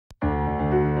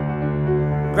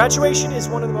Graduation is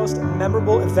one of the most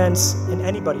memorable events in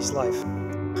anybody's life.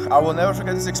 I will never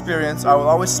forget this experience. I will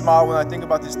always smile when I think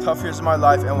about these tough years of my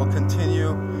life, and will continue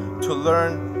to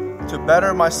learn to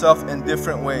better myself in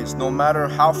different ways, no matter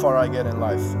how far I get in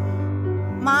life.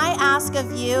 My ask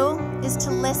of you is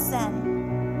to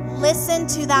listen. Listen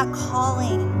to that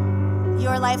calling.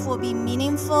 Your life will be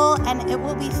meaningful and it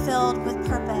will be filled with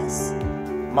purpose.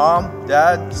 Mom,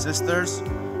 Dad, sisters,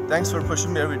 thanks for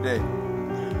pushing me every day.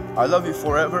 I love you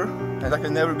forever, and that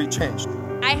can never be changed.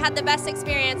 I had the best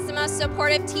experience, the most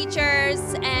supportive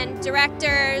teachers and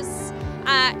directors.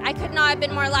 I could not have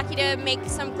been more lucky to make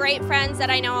some great friends that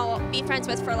I know I'll be friends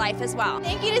with for life as well.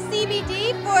 Thank you to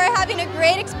CBD for having a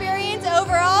great experience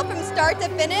overall from start to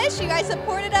finish. You guys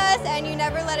supported us and you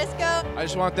never let us go. I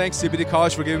just want to thank CBD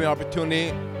College for giving me an opportunity,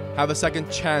 have a second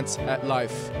chance at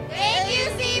life. Thank you,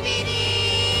 CBD!